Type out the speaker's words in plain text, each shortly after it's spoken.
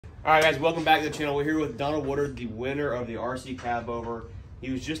All right, guys, welcome back to the channel. We're here with Donald Woodard, the winner of the RC Cab Over. He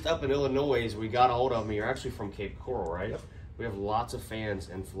was just up in Illinois. We got a hold of him. You're actually from Cape Coral, right? Yep. We have lots of fans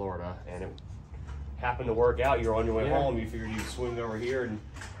in Florida, and it happened to work out. You're on your way home. You figured you'd swing over here and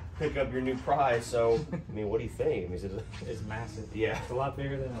pick up your new prize. So, I mean, what do you think? It's massive. Yeah. It's a lot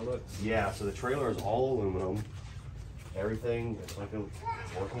bigger than it looks. Yeah, so the trailer is all aluminum. Everything, it's like a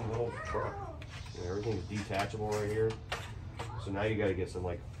working little truck. And everything's detachable right here. So now you got to get some,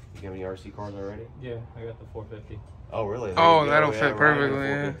 like, you got any RC cars already? Yeah, I got the 450. Oh, really? Oh, that'll fit perfectly.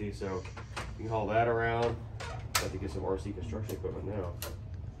 450, yeah. So you can haul that around. Got to get some RC construction equipment now.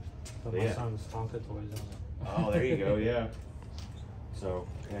 Put my son's Tonka toys on it. Oh, there you go. Yeah. So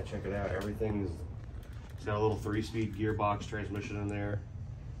yeah, check it out. Everything's got a little 3-speed gearbox transmission in there.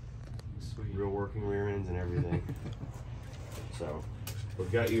 Sweet. Real working rear ends and everything. So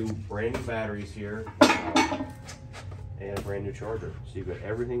we've got you brand new batteries here. And a brand new charger. So you've got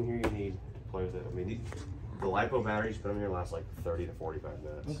everything here you need to play with it. I mean, the LiPo batteries put them here last like 30 to 45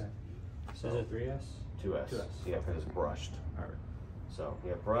 minutes. Okay. So is it 3S? 2S. 2S. Yeah, because it's brushed. All right. So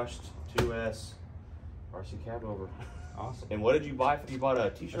yeah, brushed, 2S, RC Cab Over. Awesome. And what did you buy? You bought a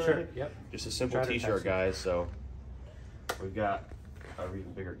t-shirt? Sure. Yep. Just a simple t-shirt, guys. So we've got an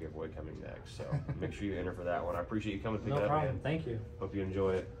even bigger giveaway coming next. So make sure you enter for that one. I appreciate you coming to pick it up. No problem. Man. Thank you. Hope you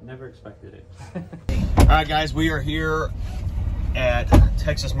enjoy it. Never expected it. All right, guys, we are here at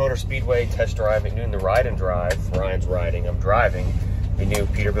Texas Motor Speedway test driving, doing the ride and drive. Ryan's riding, I'm driving the new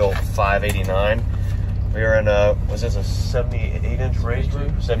Peterbilt 589. We are in a, was this a 78-inch raised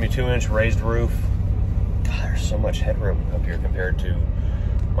roof? 72-inch raised roof. God, there's so much headroom up here compared to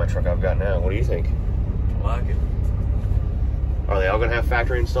my truck I've got now. What do you think? I like it. Are they all gonna have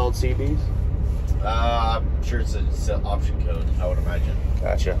factory installed CBs? I'm sure it's an option code, I would imagine.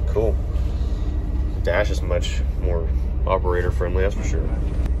 Gotcha, cool. Dash is much more operator friendly, that's for sure.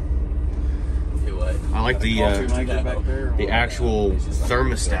 I like the actual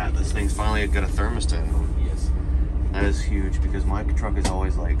thermostat. This thing's finally got a thermostat. Yes. That is huge because my truck is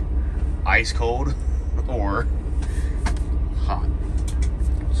always like ice cold or hot.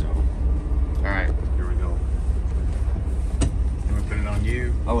 So, all right, here we go. I'm gonna put it on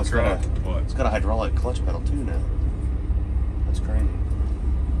you. Oh, it's got a hydraulic clutch pedal too now. That's crazy.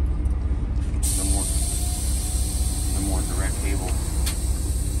 No more direct cable.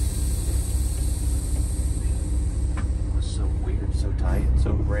 It's so weird, so tight,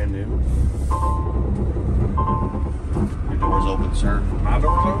 so brand new. Your door's open, sir. My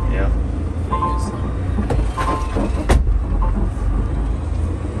door's open? Yeah.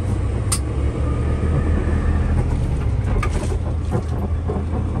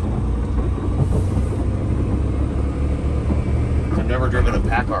 I've never driven a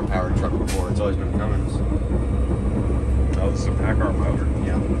Packard powered truck before. It's always been Cummins. Oh, this is a Packard motor?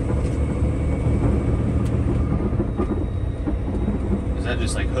 Yeah. Is that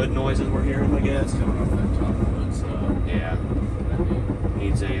just like hood noises we're hearing, I guess? Coming off that top hood, so Yeah.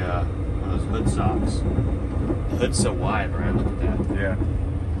 Needs a one of those hood socks. The hood's so wide, Brian. Look at that. yeah.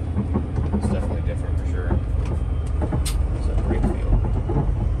 It's definitely different for sure. It's a great feel.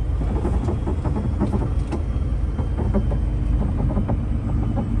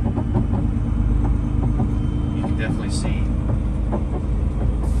 You can definitely see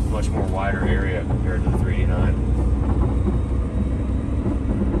much more wider area compared to the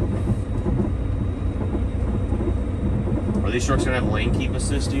 389. Are these trucks gonna have lane keep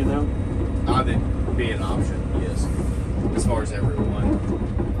assist, do you know? That'd be an option, yes. As far as everyone.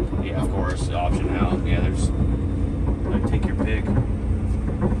 Yeah, of course, option out. Yeah, there's like take your pick.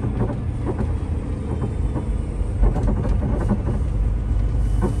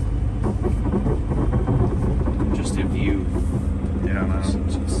 Just a view. Yeah, I know. It's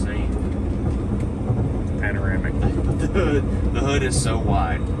insane. Panoramic. The hood is so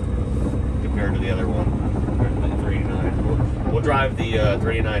wide compared to the other one. Compared to the 389. We'll drive the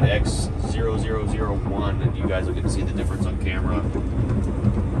 389X0001 and you guys will get to see the difference on camera.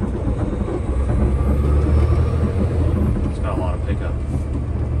 It's got a lot of pickup.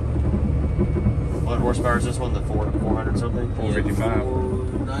 What horsepower is this one? The 400 something? 455.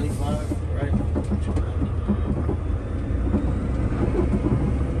 495, right?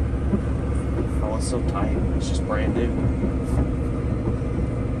 Oh, it's so tight. It's just brand new.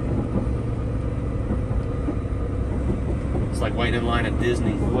 It's like waiting in line at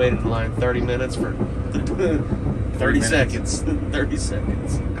Disney. We waited in line 30 minutes for 30 seconds. 30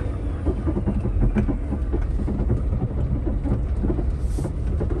 seconds.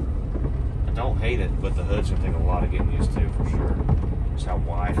 I don't hate it, but the hood's gonna take a lot of getting used to for sure. Just how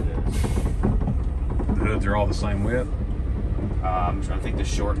wide it is. The hoods are all the same width? I think the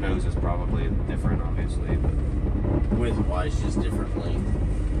short nose is probably different, obviously. But Width-wise, just differently.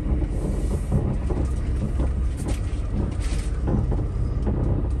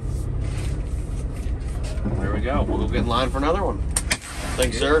 there we go. We'll go get in line for another one.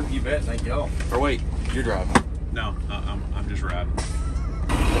 Thanks, sir. You bet. Thank y'all. Or wait, you're driving. No, I'm just riding.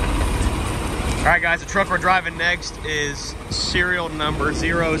 All right, guys, the truck we're driving next is serial number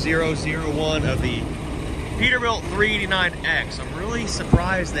 0001 of the Peterbilt 389X. I'm really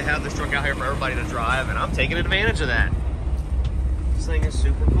surprised they have this truck out here for everybody to drive, and I'm taking advantage of that. This thing is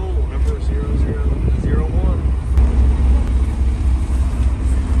super cool, number 0001.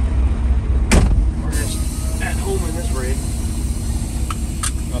 We're just at home in this rig.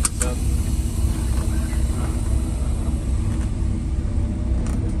 Nothing's up.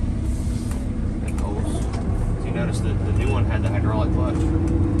 You notice that the new one had the hydraulic clutch.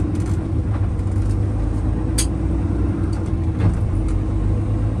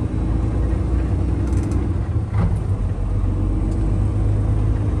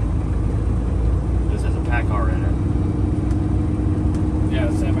 This has a pack car in it. Yeah,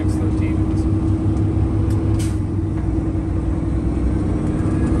 it's MX-13.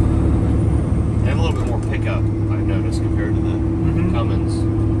 They have a little bit more pickup, I've noticed, compared to the Cummins.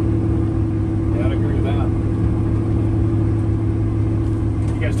 Yeah, I'd agree with that.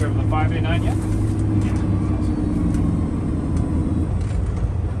 You guys driven the 589 yet?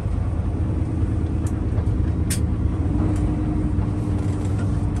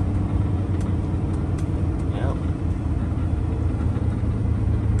 Yeah.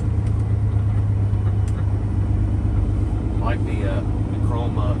 I like the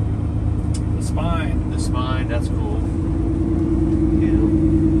chrome, The spine. the spine. That's cool. Yeah.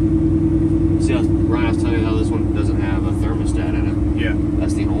 See, Ryan, I was telling you how this one doesn't have a thermostat in it. Yeah.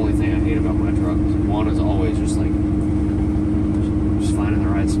 That's the only thing I hate about my truck. One is always just like just finding the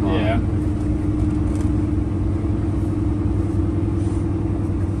right spot. Yeah.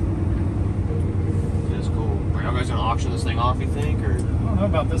 It's cool. Are y'all guys gonna auction this thing off, you think, or? I don't know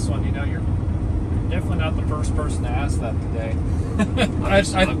about this one. You know, you're definitely not the first person to ask that today.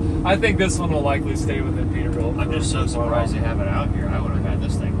 I think this one will likely stay within Peterbilt. I'm just so surprised they have it out here. I would have had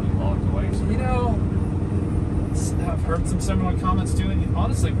this thing locked away. So. You know, I've heard some similar comments too. And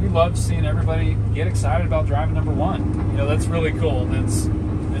honestly, we love seeing everybody get excited about driving number one. You know, that's really cool. And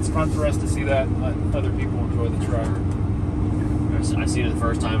it's fun for us to see that and let other people enjoy the truck. I seen it the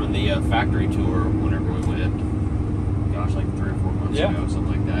first time in the factory tour whenever we went. Gosh, like 3 or 4 months ago, something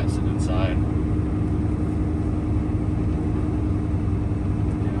like that, sitting inside.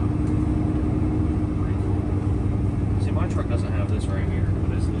 Yeah. Pretty cool. See, my truck doesn't have this right here.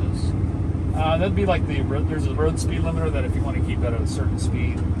 What is this? That'd be like there's a road speed limiter that if you want to keep it at a certain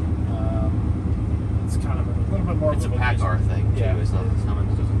speed, it's kind of a little bit more. It's a pack car thing, too. Yeah. It's not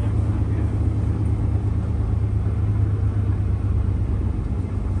Cummins doesn't have that.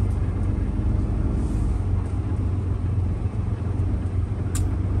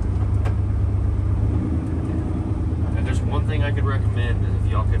 And there's one thing I could recommend is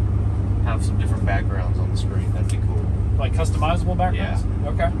if y'all could have some different backgrounds on the screen. That'd be cool. Like customizable backgrounds? Yeah.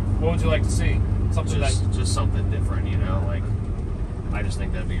 Okay. What would you like to see? Something Just something different, you know, like I just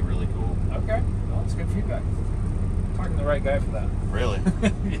think that'd be really cool. Okay. Well, that's good feedback. I'm talking to the right guy for that. Really?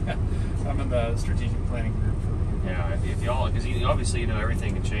 Yeah. I'm in the strategic planning group for Yeah, if y'all, because obviously, you know,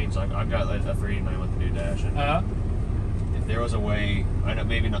 everything can change. Like, I've got a 389 with the new dash, and if there was a way, I know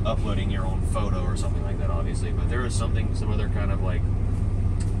maybe not uploading your own photo or something like that, obviously, but there was some other kind of like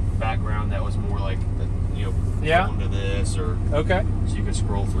background that was more like, you know, to this, or Okay. so you could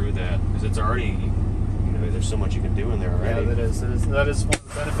scroll through that, because it's already, you know, there's so much you can do in there already. Yeah, that is one of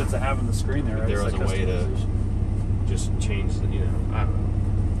the benefits of having the screen there. If there was a way to just change the, you know, I don't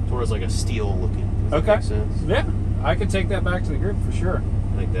know, towards like a steel looking. Does that make sense? Yeah, I could take that back to the group for sure.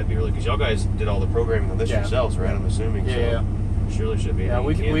 I think that'd be really, because y'all guys did all the programming on this yourselves, right? I'm assuming. Yeah. So surely should be. Yeah,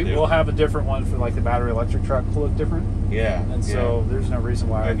 we'll have a different one for like the battery electric truck to look different. Yeah. And so there's no reason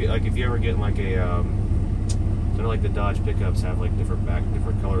why. Like if you ever get like a, kind of like the Dodge pickups have like different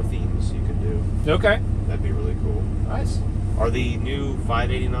color themes you can do. Okay. That'd be really cool. Nice. Are the new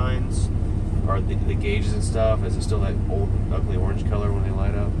 589s? Are the gauges and stuff? Is it still that old ugly orange color when they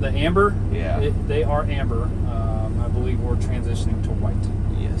light up? The amber. Yeah. They are amber. I believe we're transitioning to white.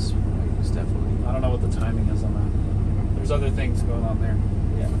 Yes, right. It's definitely. I don't know what the timing is on that. There's other things going on there.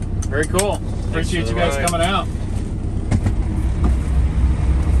 Yeah. Very cool. Appreciate you guys coming out.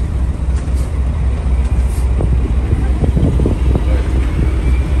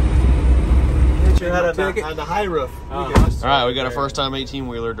 On the high roof. All right, we got a first-time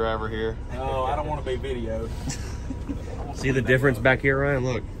 18-wheeler driver here. Oh, I don't want to be videoed. See the difference back here, Ryan?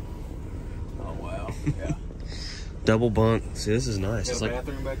 Look. Oh wow. Yeah. Double bunk. See, this is nice. Got It's a like,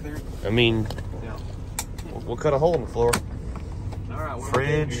 bathroom back there. I mean, Yeah. we'll cut a hole in the floor. All right. What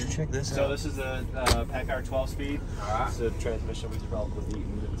Fridge. Check this So out. this is a Packard 12-speed. All right. It's a transmission we developed with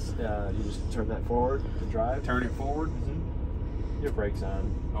Eaton. It's, you just turn that forward to drive. Turn it forward. Your brake's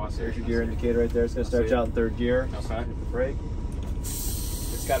on. Oh, I see. There's your I gear see. indicator right there. It's going to start see you it. out in third gear. Okay. Hit the brake.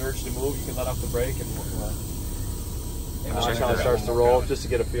 It's got urge to move. You can let off the brake and watch how it starts to roll, just to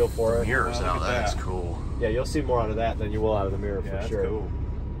get a feel for it. Mirrors look out. at That's that. cool. Yeah, you'll see more out of that than you will out of the mirror Yeah, for that's sure. cool.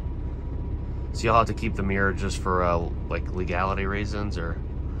 So you'll have to keep the mirror just for like legality reasons, or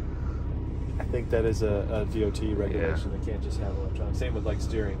I think that is a DOT regulation. They can't just have electronic. Same with like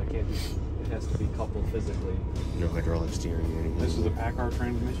steering. They can't just. It has to be coupled physically. no hydraulic steering or anything. This is a Packard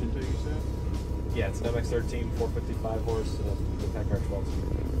transmission too, you said? Yeah, it's an MX-13, 455 horse, the Packard 12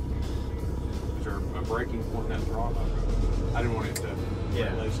 speed. Is there a braking point in that throttle? I didn't want it to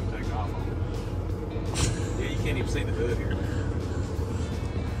release and take off on it. Yeah, you can't even see the hood here.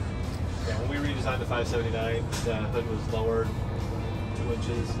 Yeah, when we redesigned the 579, the hood was lowered 2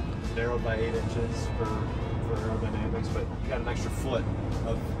 inches, narrowed by 8 inches for aerodynamics, but you got an extra foot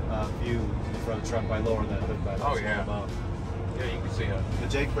of view in front of the truck by lowering that hood by Oh, that yeah. small amount. Yeah, you can see it. The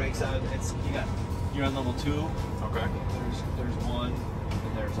Jake brakes on. You're on level 2. Okay. There's 1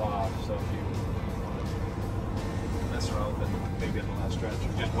 and there's off. So if you want to mess around with it, maybe in the last stretch.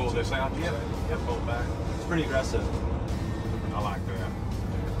 Just pull this out, you Yep. say? Yep. Pull it back. It's pretty aggressive. I like that.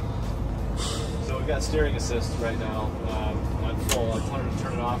 So we've got steering assist right now on full. I wanted to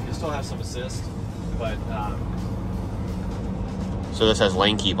turn it off. You still have some assist, but So this has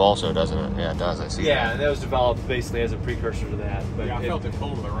lane keep also, doesn't it? Yeah, it does. I see. yeah, that was developed basically as a precursor to that. But Yeah, I felt it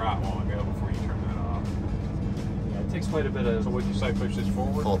pull to the right a while ago before you turned that off. yeah, it takes quite a bit of So what'd you say, push this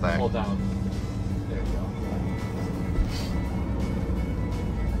forward? Pull it back. pull down. There you go.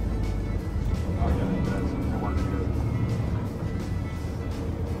 Oh yeah, it does. It works good.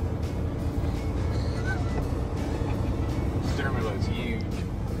 Steering wheel is huge.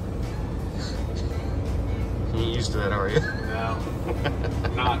 You used to that, are you? No,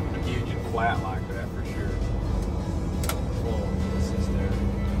 not huge and flat like that for sure. Full assist there.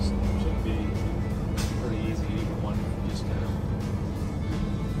 Should be pretty easy, even one just kind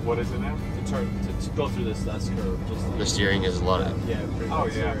of What is it now? to go through this S curve. Just The steering is a lot of yeah, pretty Oh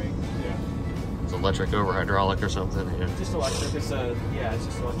good yeah, steering. yeah. it's electric over hydraulic or something. Yeah. Just electric. It's just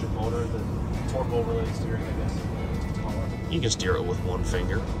electric motor. The torque overlay steering, I guess. You can steer it with one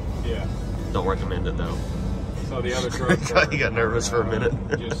finger. Yeah. Don't recommend it though. So the other trucks You got nervous for a minute.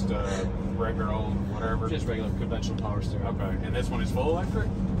 Just regular old whatever. Just regular conventional power steering. Okay, and this one is full electric?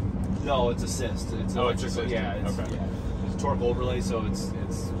 No, it's assist. It's Oh, it's electrical. assisted. Yeah, it's, Okay. yeah. It's torque overlay, so it's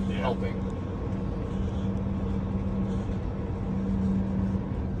Yeah. helping.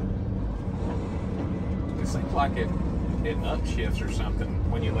 It seems like it upshifts or something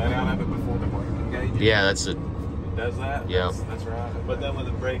when you let out of it before the brake engages. Yeah, that's it. It does that? Yeah. That's right. But then when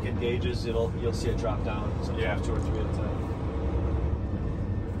the brake engages, you'll see it drop down. Sometimes Yeah. 2 or 3 at a time.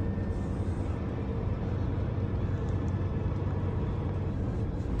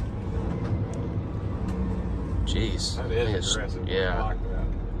 Jeez. That I think is it's- aggressive. I Yeah. like that.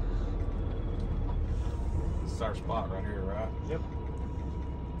 This is our spot right here, right? Yep.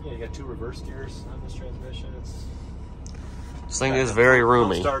 Yeah, you got 2 reverse gears on this transmission. It's This thing is very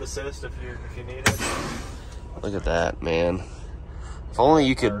roomy. Start assist if you need it. Look at that, man. If only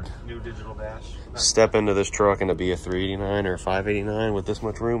you Our could new digital dash. step into this truck and it'd be a 389 or a 589 with this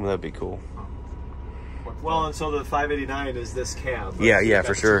much room, that'd be cool. What's Well, that? and so the 589 is this cab. Yeah, So yeah, you've got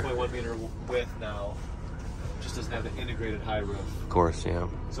for the sure. 2.1 meter width now. Just doesn't have the integrated high roof. Of course, yeah.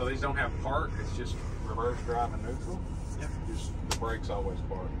 So these don't have park, it's just reverse drive and neutral? Yep. Just the brakes always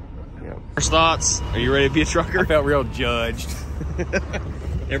park. Yeah. First thoughts? Are you ready to be a trucker? felt real judged.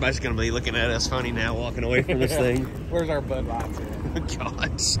 Everybody's gonna be looking at us funny now, walking away from this thing. Where's our Bud Lights at?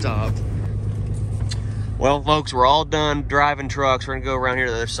 God, stop. Well, folks, we're all done driving trucks. We're gonna go around here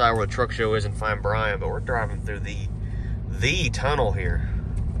to the other side where the truck show is and find Brian, but we're driving through the tunnel here.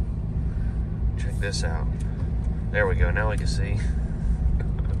 Check this out. There we go, now we can see.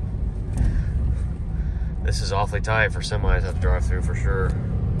 This is awfully tight for semis to have to drive through for sure.